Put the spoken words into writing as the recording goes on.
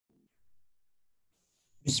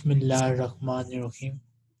Bismillahirrahmanirrahim.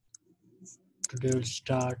 Today we'll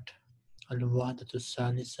start Al-Wahdatu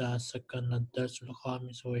Salisa Sakan Ad-Dars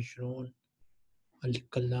Al-Khamis wa Ishrun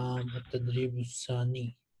Al-Kalam At-Tadrib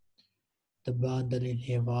Al-Sani تبادل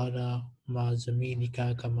الحوار مع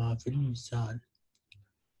زميلك كما في المثال.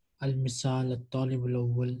 المثال الطالب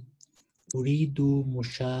الأول أريد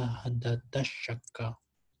مشاهدة الشقة.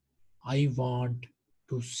 I want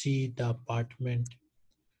to see the apartment.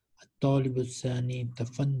 الطالب الثاني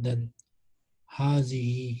تفضل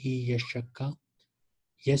هذه هي الشقة.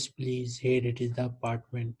 Yes please, here it is the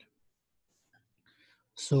apartment.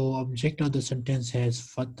 So object of the sentence has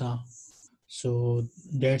fatha, so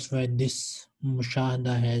that's why this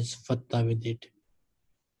mushahada has fatha with it.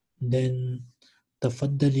 Then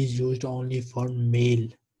tafaddal is used only for male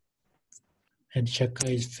and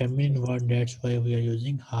shakka is feminine word, that's why we are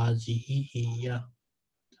using hazihi hiya.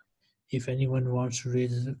 If anyone wants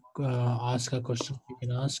to ask a question, you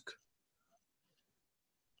can ask.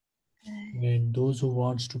 And those who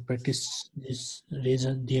wants to practice this, raise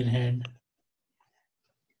their hand.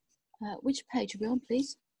 Which page are we on,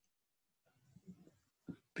 please?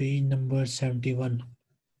 Page number 71.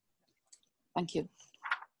 Thank you.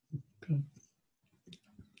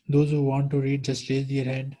 Those who want to read, just raise their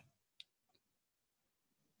hand.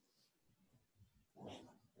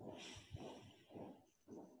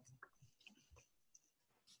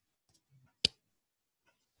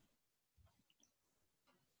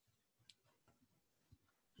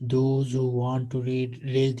 Those who want to read,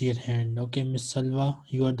 raise their hand. Okay, Miss Salwa,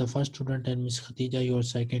 you are the first student, and Miss Khatija, you are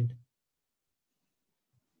second.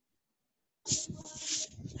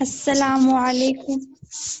 Assalamu alaikum.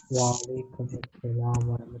 Wa alaikum assalam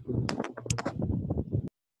wa rahmatullah.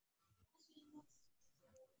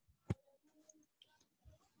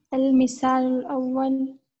 المثال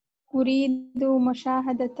الأول أريد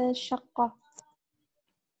مشاهدة الشقة.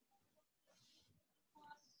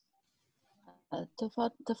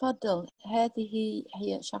 تفضل هذه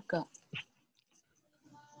هي شقة.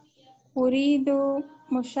 أريد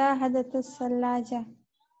مشاهدة الثلاجة.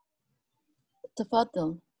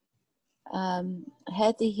 تفضل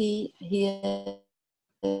هذه هي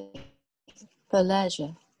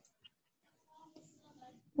ثلاجة.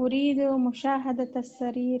 أريد مشاهدة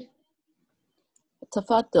السرير.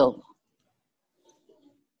 تفضل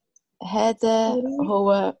هذا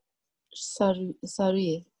هو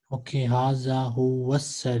سرير. Okay, هذا هو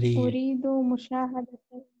السرير. أريد مشاهدة.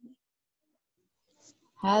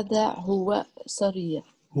 هذا هو سرير.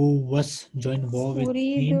 Who was joined war with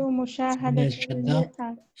أريد مشاهدة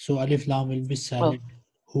المرآة. So alif lam will be silent.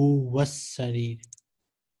 Who was sarir?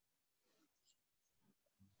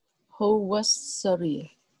 Who was سرير.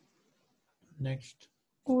 Next.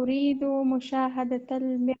 أريد مشاهدة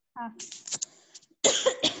المرآة.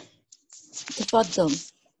 تفضل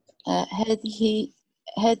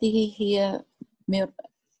هذه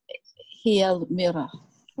هي المرآة.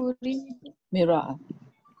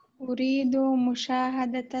 أريد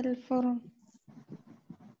مشاهدة الفرن.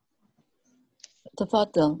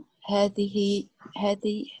 تفضل هذه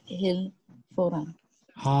الفرن.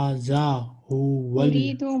 هذا هو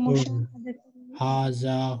أريد الفرن. مشاهدة.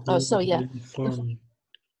 هذا هو الفرن.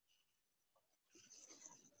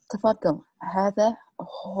 تفضل هذا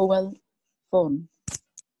هو الفرن.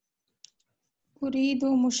 أريد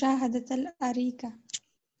مشاهدة الأريكة.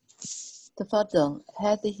 تفضل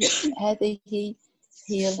هذه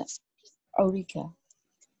هي الأريكة.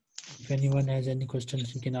 If anyone has any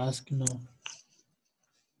questions, you can ask now.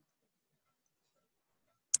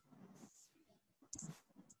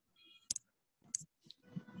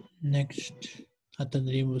 Next,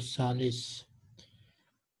 Atadribu Salis.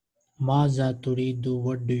 Maza turidu,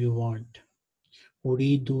 what do you want?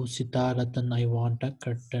 Uridu sitaratan, I want a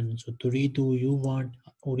curtain. So turidu, you want.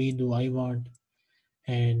 Uridu, I want.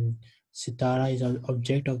 And sitara is an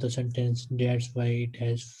object of the sentence. That's why it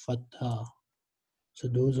has fatha. So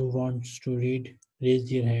those who wants to read, raise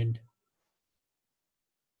their hand.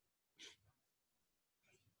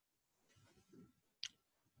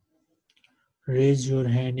 Raise your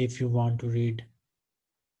hand if you want to read.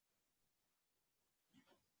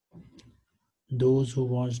 Those who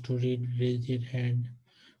wants to read, raise their hand.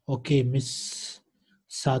 Okay, Miss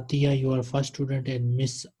Satya, you are first student, and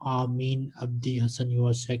Miss Amin Abdi Hassan, you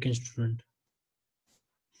are second student.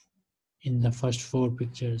 In the first four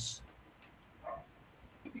pictures.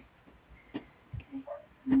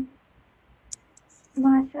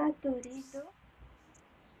 ماذا تريد؟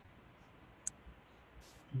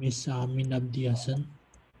 Miss Amin Abdi Hassan,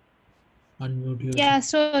 unmute yourself. Yeah,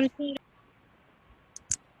 sorry.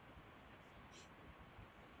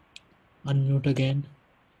 Unmute again.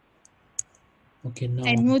 Okay, no.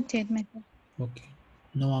 I muted myself. Okay,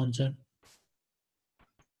 no answer.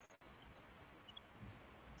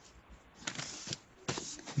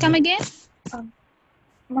 Come again.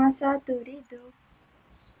 ماذا تريد؟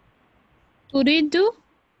 أريد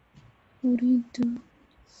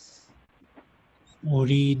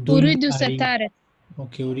أريد ستارة.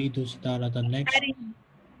 Okay, uridu stara. The next.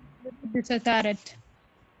 أريد ستارة.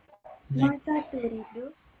 ماذا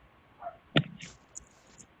تريد؟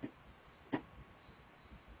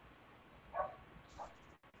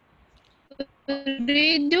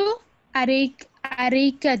 أريد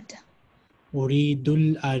أريكة.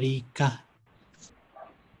 Uridul arika.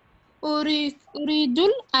 أريد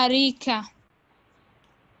الأريكة.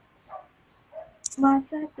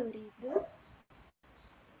 ماذا تريد؟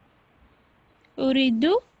 أريد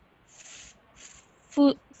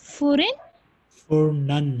فرن.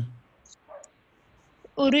 Furnan.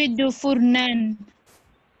 أريد فرنا.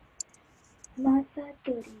 ماذا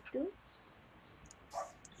تريد؟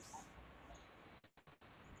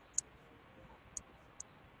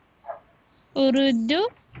 أريد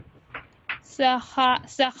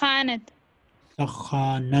سخانة.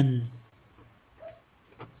 Sakhanan.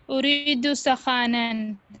 أريد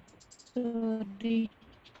سخانا. Sorry.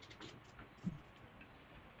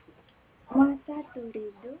 ماذا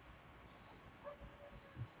تريد؟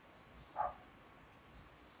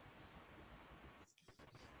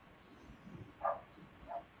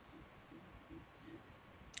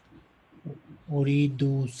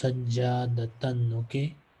 Uridu sajjadatan.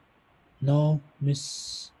 Okay. Now,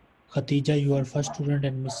 Miss Khatija, you are first student,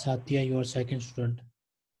 and Miss Satya, you are second student.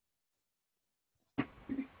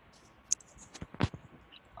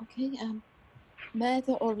 Okay.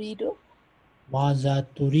 ماذا أريد؟ Maza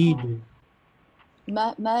turidu.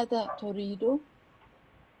 ماذا تريد؟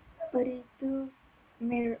 أريد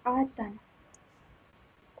مرآة.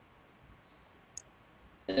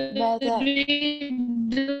 ماذا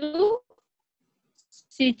أريد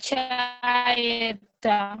سجاير.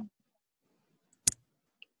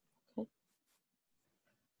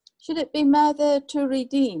 should it be ماذا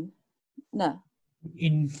تريدين? No.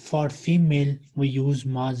 For female, we use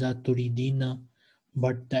maza turidina,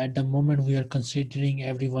 but at the moment we are considering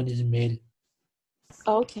everyone is male.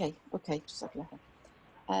 Okay. جزاك الله خير.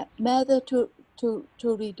 ماذا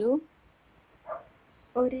تريد؟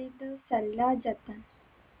 أريد ثلاجة.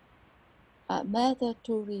 ماذا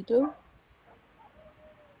تريد؟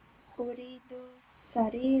 أريد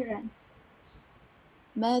سريرا.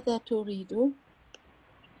 ماذا تريد؟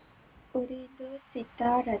 أريد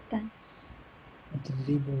ستارة.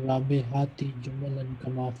 التدريب الرابع هاتي جملا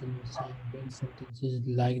كما في المثال. Build sentences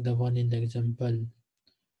like the one in the example.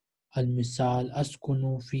 المثال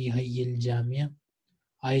أسكن في حي الجامعة.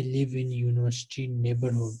 I live in university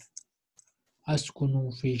neighborhood. أسكن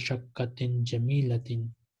في شقة جميلة.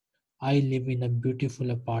 I live in a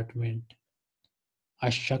beautiful apartment.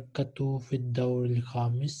 الشقة في الدور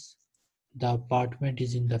الخامس. The apartment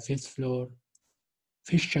is in the fifth floor.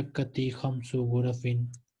 في الشقة خمس غرف.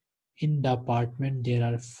 In the apartment there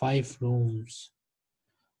are 5 rooms.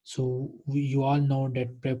 So you all know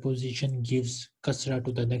that preposition gives kasra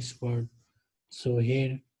to the next word. So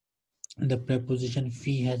here the preposition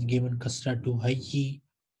fi has given kasra to hayyi.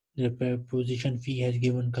 The preposition fi has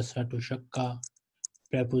given kasra to shakka.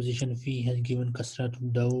 Preposition fi has given kasra to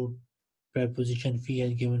daud. Preposition fi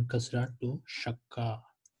has given kasra to shakka.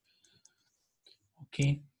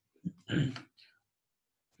 Okay.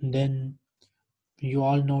 Then you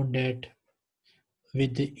all know that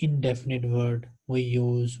with the indefinite word we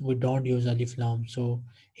don't use alif lam. So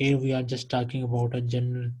here we are just talking about a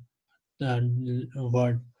general uh,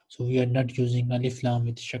 word. So we are not using alif lam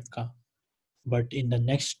with shakka. But in the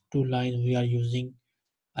next 2 lines we are using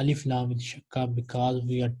alif lam with shakka because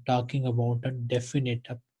we are talking about a definite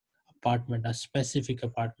apartment, a specific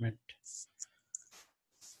apartment.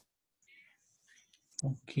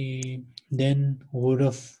 Okay, then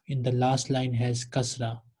ghuraf in the last line has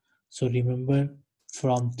kasra. So remember,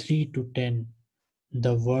 from 3 to 10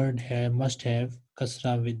 the word must have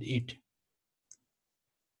kasra with it.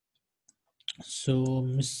 So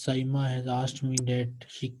Miss Saima has asked me that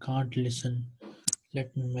she can't listen.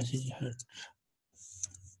 Let me message her.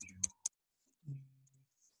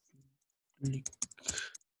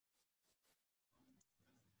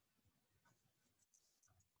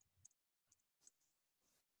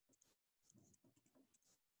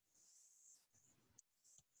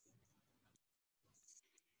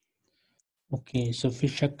 Okay, so fi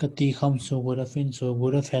shakkati khamsu ghurafin. So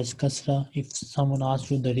ghuraf has kasra. If someone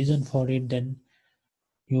asks you the reason for it, then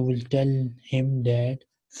you will tell him that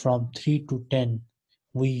from 3 to 10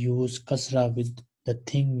 we use kasra with the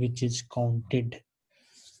thing which is counted.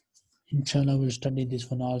 Inshallah, we'll study this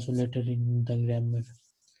one also later in the grammar.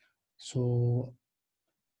 So,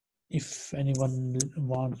 if anyone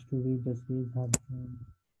wants to read the please have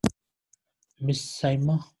Miss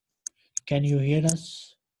Saima, can you hear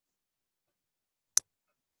us?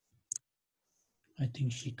 I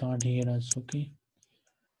think she can't hear us. Okay.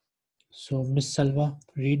 So, Miss Salva,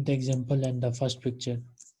 read the example and the first picture.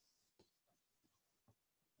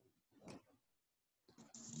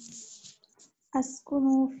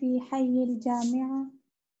 أسكن في حي الجامعة.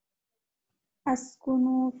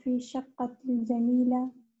 أسكن في شقة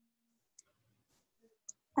جميلة.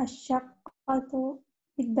 الشقة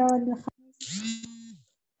في الدور الخامس.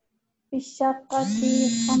 في الشقة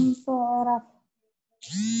 5 غرف.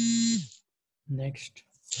 Next.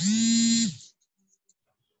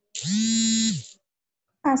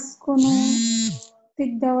 أسكن في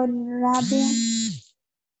الدور الرابع.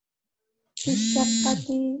 في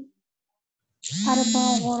الشقة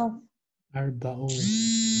 4 غرف. Arba'u.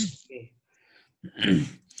 Okay.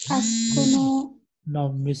 أسكن Now,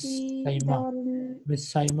 Miss في Saima. دور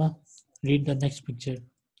Miss Saima, read the next picture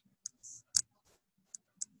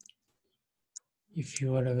if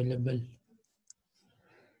you are available.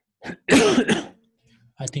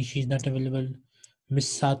 I think she's not available. Miss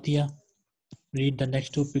Satya, read the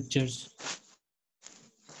next two pictures.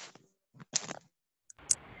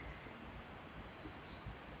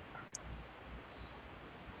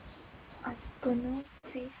 أسكن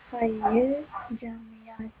في حي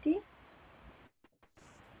الجامعة.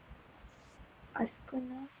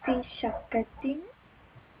 أسكن في شقة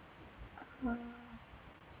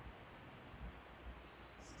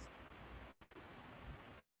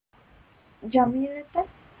جميلة.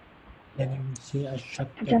 Then you say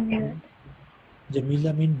Ashakkat. جميلة.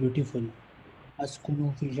 Jamila mean beautiful.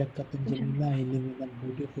 Askunu fi shakkatin Jamila. I live in a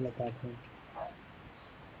beautiful apartment.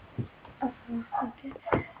 أوكي.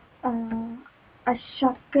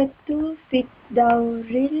 الشقة في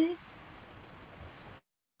الدور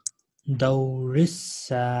Dauris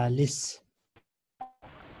Salis.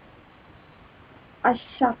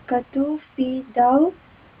 الشقة في دور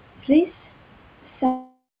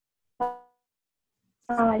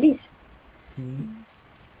الثالث.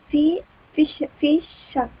 Okay.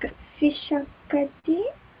 في شقة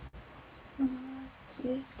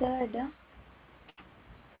ازداد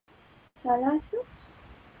ثلاث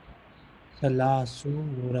Salasu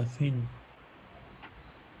Ghurafin.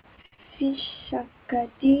 في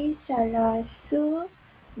شقة ثلاث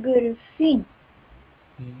غرف.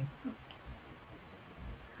 Okay.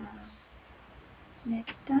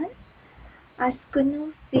 Next one.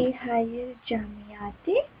 أسكن في حي الجامعة.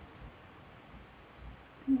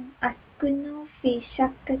 أسكن في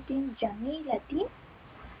شقة جميلة.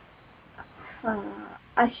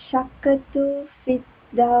 الشقة في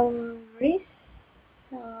الدور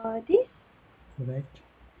السادس. Correct.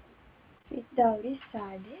 في الدور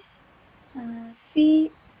السادس.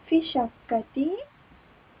 في شقة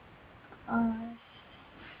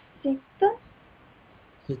ست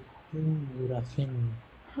Sittu Ghurafin.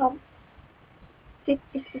 هم ست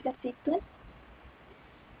Sittu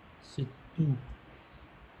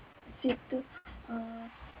ست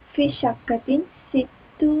في شقة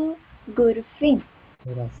 6 غرف.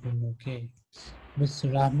 Ghurafin. Okay. Miss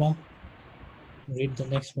Rahma, read the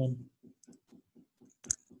next one.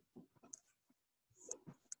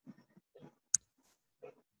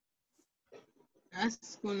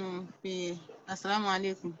 أسكن في السلام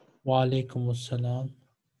عليكم. Wa alaikum assalam.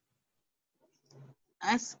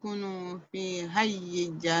 أسكن في حي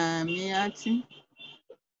الجامعة.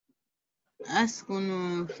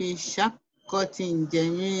 أسكن في شقة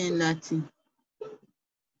جميلة.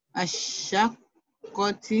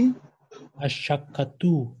 الشقة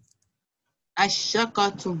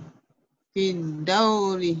Ashakatu. في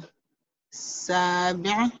الدور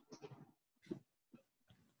السابع.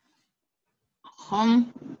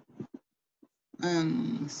 هم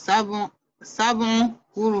سبع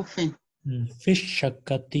غرف. في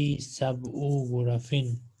الشقة 7 غرف.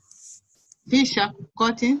 في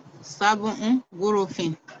شقة 7 غرف.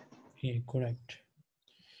 Okay, correct.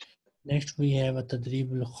 Next we have a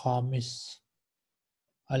تدريب الخامس.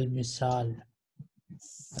 المثال.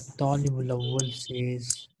 الطالب الأول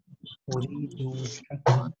says أريد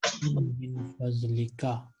شقة من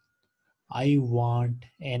فضلك. I want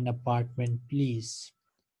an apartment please.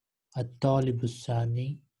 الطالب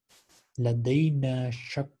الثاني لدينا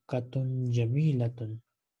شقة جميلة.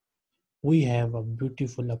 We have a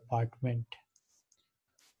beautiful apartment.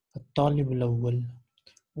 الطالب الأول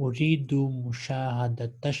أريد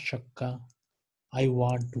مشاهدة الشقة. I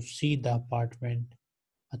want to see the apartment.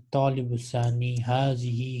 الطالب الثاني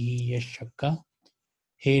هذه هي الشقة.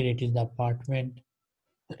 Here it is the apartment.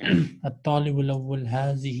 الطالب الأول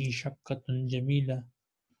هذه شقة جميلة.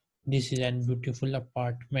 This is a beautiful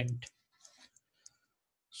apartment.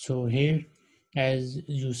 So here, as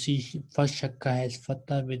you see, first shakka has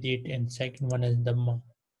fatha with it and second one has dhamma.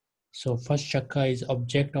 So first shakka is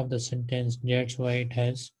object of the sentence, that's why it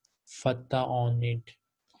has fatha on it.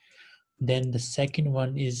 Then the second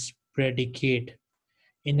one is predicate.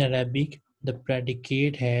 In Arabic, the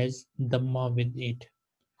predicate has dhamma with it.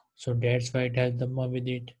 So that's why it has dhamma with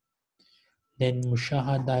it. Then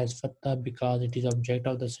mushahada has fatha because it is object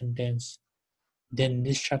of the sentence. Then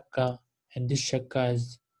this shakka and this shakka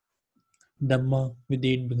has dhamma with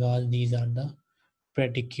it because these are the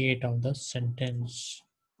predicate of the sentence.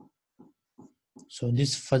 So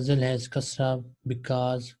this fazl has kasra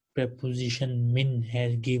because preposition min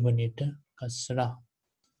has given it a kasra.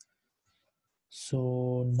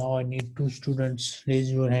 So now I need two students.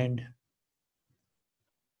 Raise your hand.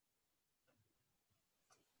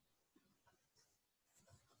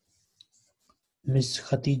 Miss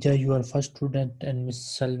Khatija, you are first student, and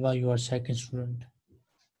Miss Salwa, you are second student.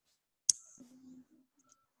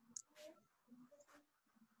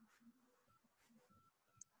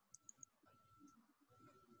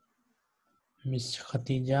 Miss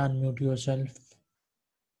Khatija, unmute yourself.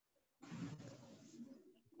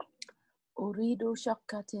 أريد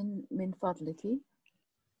شقة من فضلك.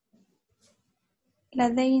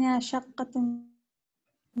 لدينا شقة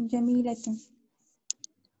جميلة.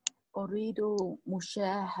 أريد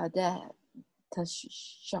مشاهدة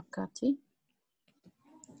الشقة.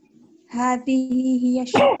 هذه هي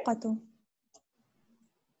الشقة.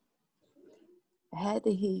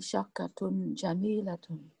 هذه شقة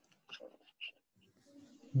جميلة.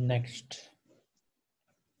 Next.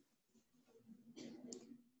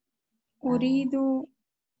 أريد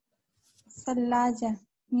ثلاجة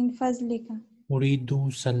من فضلك.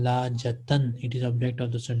 Uridu salajatan. It is object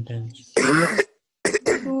of the sentence.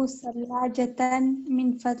 أريد ثلاجة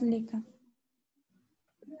من فضلك.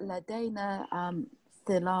 لدينا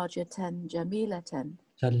ثلاجة جميلة.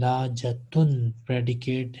 Salajatun.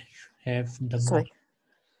 Predicate have dhamma. Sorry.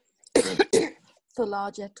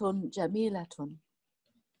 ثلاجة جميلة.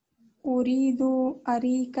 أريد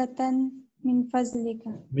أريكة من فضلك.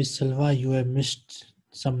 Miss Salwa, you have missed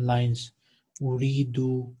some lines.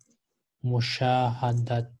 Uridu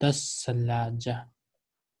mushahadatas salaja.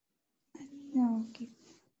 أوكي.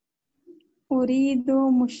 أريد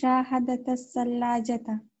مشاهدة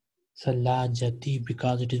الثلاجة. Salajati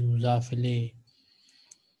because it is mudaf ilayh.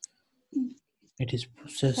 It is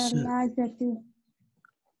possessor. ثلاجة.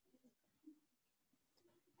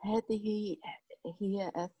 هذه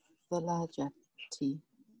هي الثلاجة.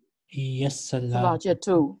 Yes, salaj.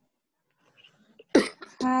 ثلاجة.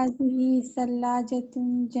 هذه ثلاجة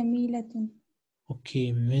جميلة.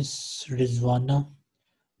 Okay, Miss Rizwana,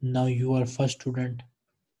 now you are first student,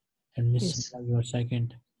 and Miss Yes. Salwa, you are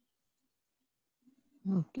second.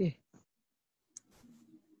 Okay.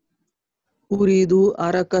 أريد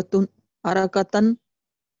أركة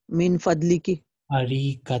من فضلك.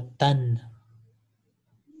 Arikatan.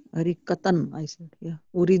 أريكة I said. Yeah.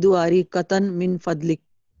 أريد أريكة من فضلك.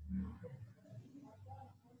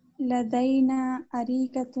 لدينا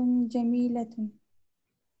أريكة جميلة.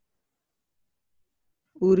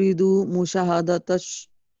 أريد مشاهدة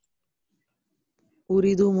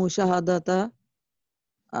أريكتي. Mushahadatal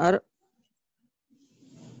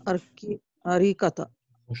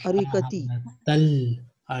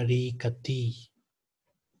arikati.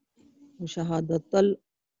 مشاهدة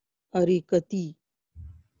الأريكة.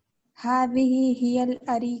 هذه هي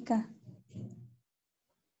الأريكة.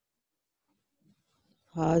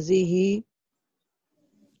 هذه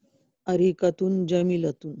أريكة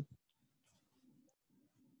جميلة.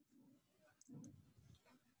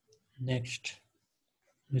 Next,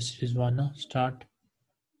 Miss Rizwana, start.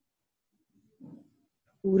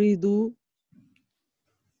 أريد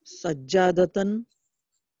سجادة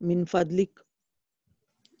من فضلك.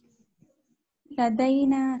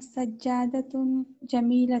 لدينا سجادة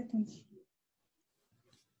جميلة.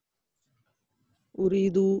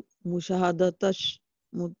 أريد مشاهدة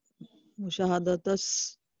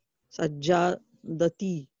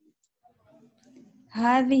سجادتي.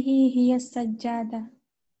 هذه هي السجادة.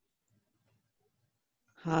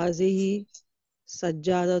 هذه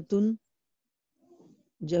سجادة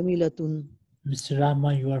جميلة. Mr.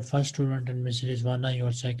 Rama, you are first student, and Miss Rizwana, you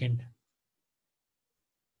are second.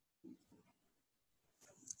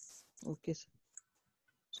 Okay.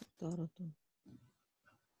 ستارة.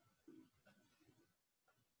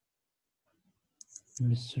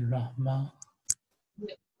 Mr. Rahma.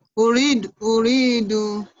 أريد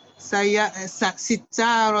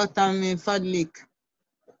ستارة من فضلك.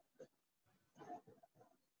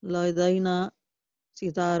 لدينا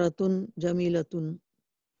ستارة جميلة.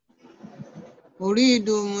 أريد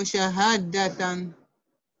مشاهدة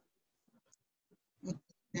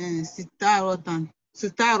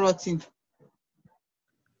ستارة.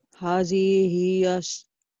 هذه هي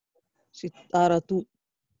ستارة.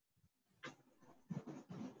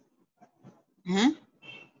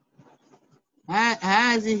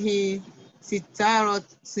 هذه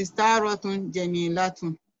ستارة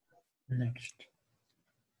جميلة. Next.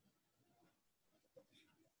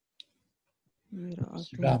 مرآة.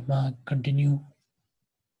 Rahma, continue.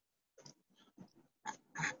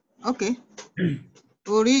 Okay.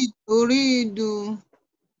 أريد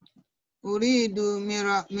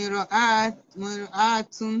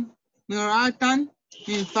مرآة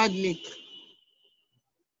من فضلك.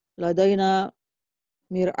 لدينا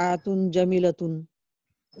مرآة جميلة.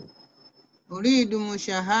 أريد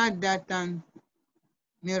مشاهدة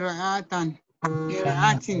مرآة.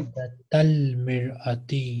 شهادة المرأة.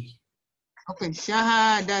 Okay.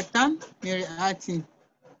 شهادة مرآة.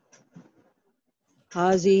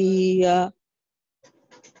 هذه هي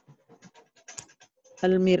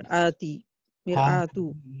المرآة.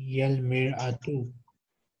 مرآة. هي المرأة.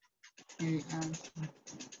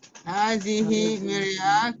 هذه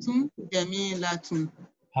مرآة جميلة.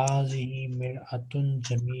 هذه مرأة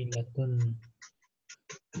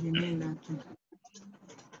جميلة.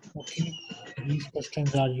 Okay, these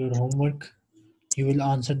questions are your homework. You will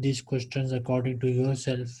answer these questions according to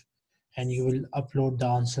yourself and you will upload the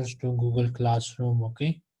answers to Google Classroom.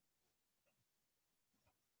 Okay.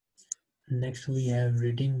 Next we have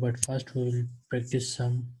reading, but first we will practice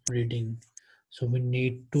some reading. So we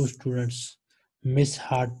need two students, Miss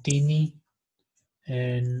Hartini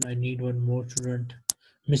and I need one more student.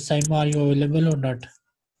 Miss Saima, are you available or not?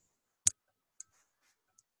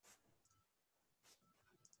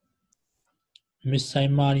 Miss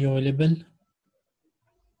Saima, are you available?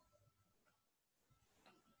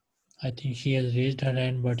 I think she has raised her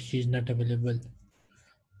hand, but she is not available.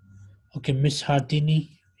 Okay, Miss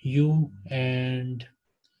Hartini, you and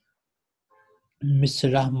Miss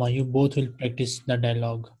Rahma, you both will practice the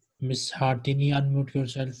dialogue. Miss Hartini, unmute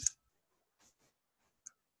yourself.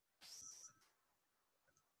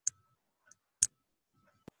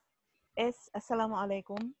 Yes,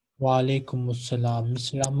 Assalamualaikum. Wa alaikum assalam. Miss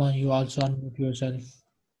Rahma, you also unmute yourself.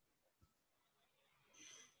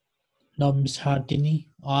 Now, Miss Hartini,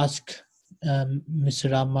 ask Miss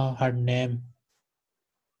Rahma her name.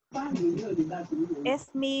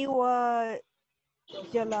 Esmi wa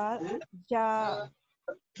Jalal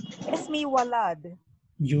Esmi Walad.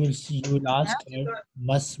 You will ask her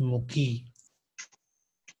Masmuki.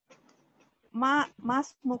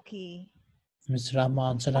 Masmuki. Miss Rahma,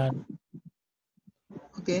 answer her.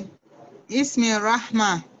 Okay. اسمي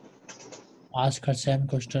رحمة. Ask her same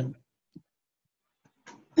question.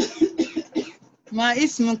 ما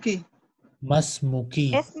اسمك؟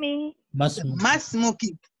 Masmuki. Esmi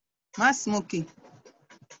Masmuki. ما اسمك؟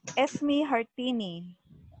 Esmi Hartini.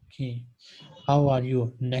 Okay. How are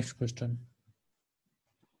you? Next question.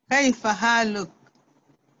 كيف حالك؟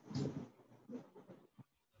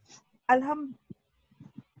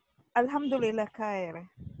 Alhamdulillah khair.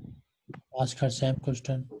 Ask her same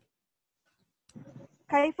question.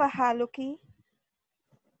 Kaifa haluki?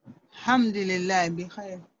 الحمد لله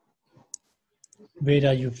بخير. Where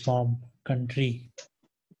are you from? Country.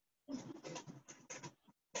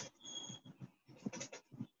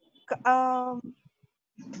 What is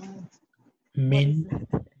Min.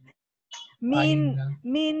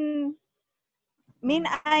 that? Min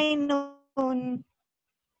ainun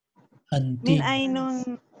Anti.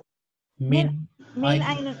 min Min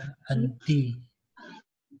ainun anti.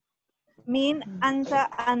 min anta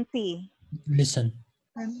anti. Listen.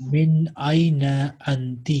 Min aina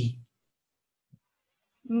anti.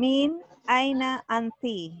 Min aina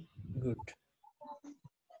anti. Good.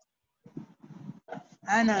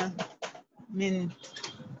 أنا من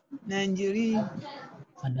نيجيريا.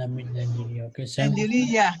 Anna min Nigeria. Okay, same.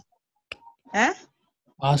 نيجيريا. ها؟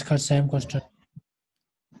 Ask her same question.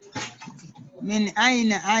 من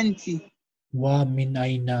أين أنت؟ Wa min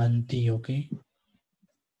aina anti. Okay.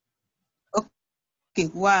 Okay.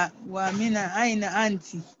 ومن أين أنت؟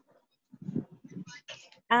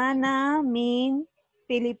 Ana min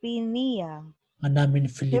Filipina. Anna min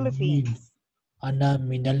Philippines. Philippines. Anna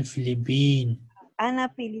min al Philippines.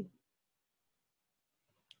 Ana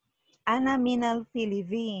min al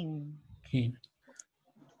Philippines. Okay.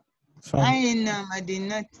 From أين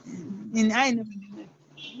مدينة؟ من أين مدينة؟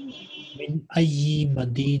 Min ayyi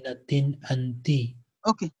madinatin anti.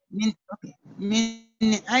 Okay. Min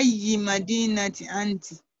ayyi madinati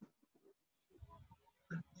anti.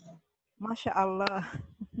 MashaAllah.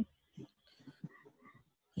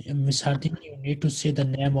 Miss Hardini, you need to say the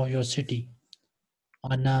name of your city.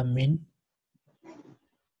 Ana min.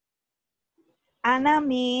 Ana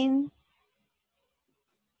min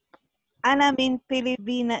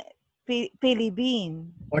Philippine.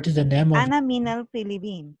 What is the name of Ana minal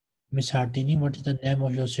Philippine. Miss Hardini? What is the name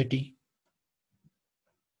of your city?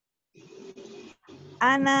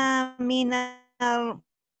 Ana minal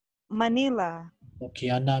Manila. Okay,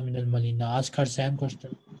 Ana min al Malina. Ask her same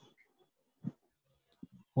question.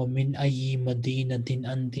 Wa min ayyi madinatin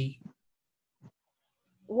anti.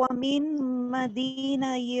 Wa min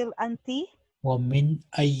Madina yil anti. Wa min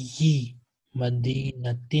ayyi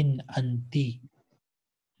madinatin anti.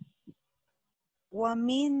 Wa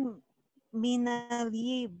min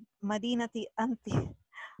minali Madinati anti.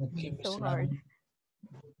 Okay, Miss So hard. Rama.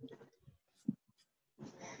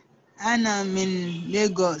 Ana min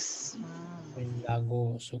Lagos. Min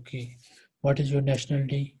Lagos. Okay. What is your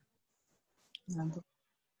nationality?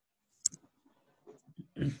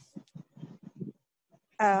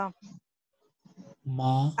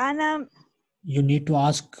 Ma. Ana You need to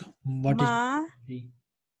ask what is ma nationality.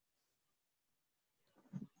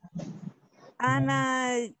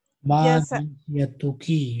 ana Ma just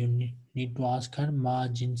jinsiyatuki. You need to ask her ma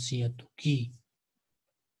jinsiyatuki.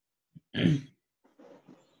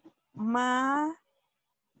 ma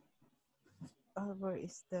where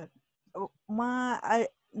is that? Oh, ma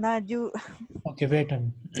naju Okay, wait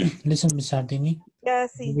on. Listen, Miss Sardini.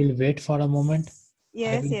 yes You will wait for a moment. I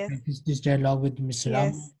yes will yes practice this dialogue with Miss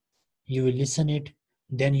Ram. yes You will listen it.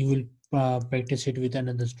 Then you will practice it with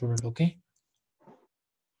another student. Okay?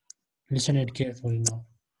 Listen it carefully now.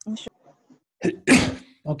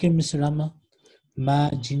 Okay, Miss Rama. Ma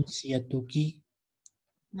jinsiyatuki.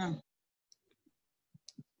 No.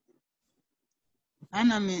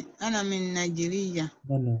 Ana min Nigeria.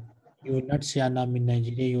 No. You will not say Ana min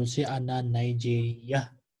Nigeria. You will say Ana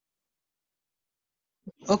Nigeria.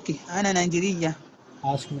 Okay. Ana Nigeria.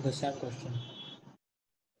 Ask me the same question.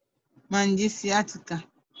 Man jinsiyatuka.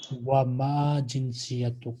 Wa ma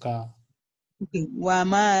jinsiyatuka. Okay. Wa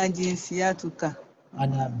ma jinsiyatuka.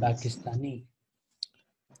 Ana Pakistani.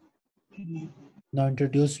 Now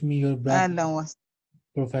introduce me your brother Ahlan was.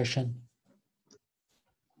 profession.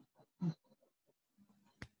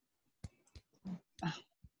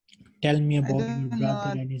 Tell me I about your don't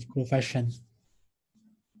brother know. and his profession.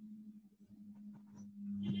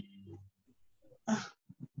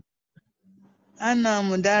 Ana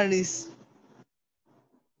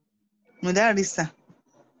Mudarisa.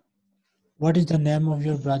 What is the name of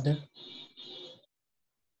your brother?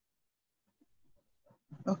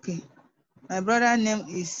 Okay. My brother name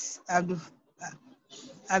is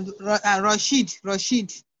Rashid.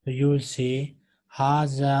 So you will say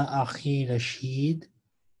Haza Akhi Rashid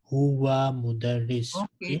Huwa Mudarris.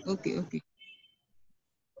 Okay.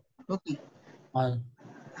 Uh,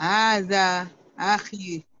 هذا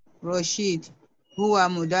أخي رشيد هو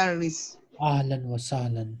مدرس. Ahlan wa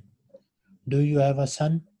sahlan. Do you have a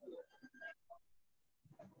son?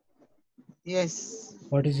 Yes.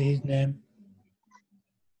 What is his name?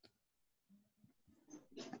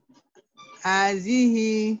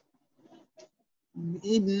 هذه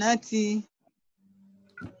ابنتي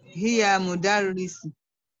هي مدرس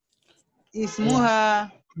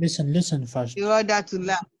اسمها Listen first. إرادة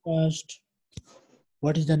الله. First,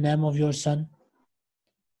 what is the name of your son?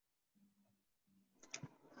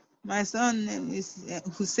 My son name is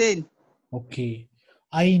Hussein. Okay.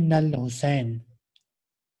 Ainal Hussein.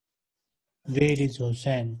 Where is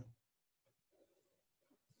Hussein?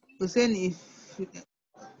 Hussein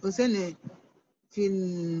في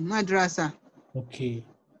المدرسة. Okay.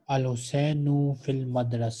 Al Husainu fil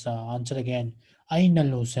madrasa. Answer again.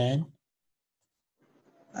 Ainal Hussein.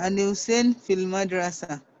 and Hussein في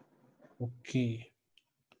المدرسة. Okay.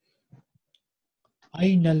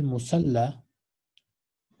 Ainal Musalla.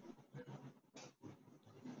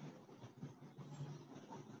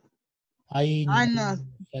 Ainal أنا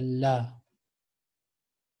Musalla.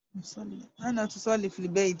 أنا تصلي في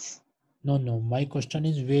البيت. No. My question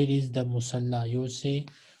is where is the Musalla? You say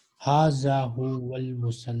Haza huwal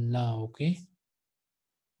Musalla. Okay.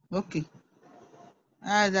 Okay.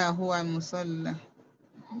 هذا هو المصلى.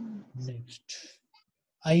 Next.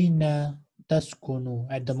 Aina taskunu.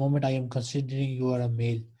 At the moment I am considering you are a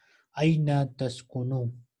male. Aina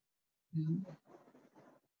taskunu.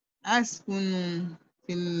 أسكن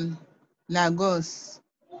في لاغوس.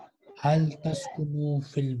 Hal taskunu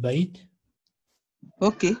fil bayt.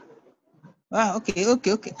 Okay.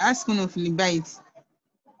 Okay. أسكن في البيت.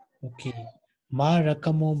 Okay. ما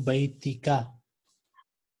رقم بيتك?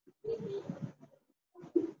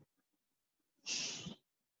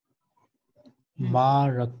 ما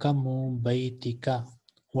رقم بيتك?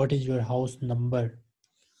 What is your house number?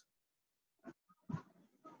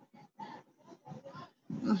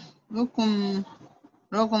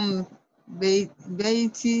 رقم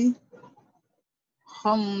بيتي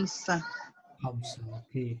 5. Hamsa.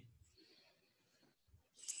 Okay.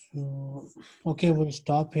 So, okay, we'll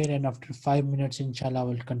stop here, and after 5 minutes, inshallah,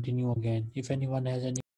 we'll continue again. If anyone has any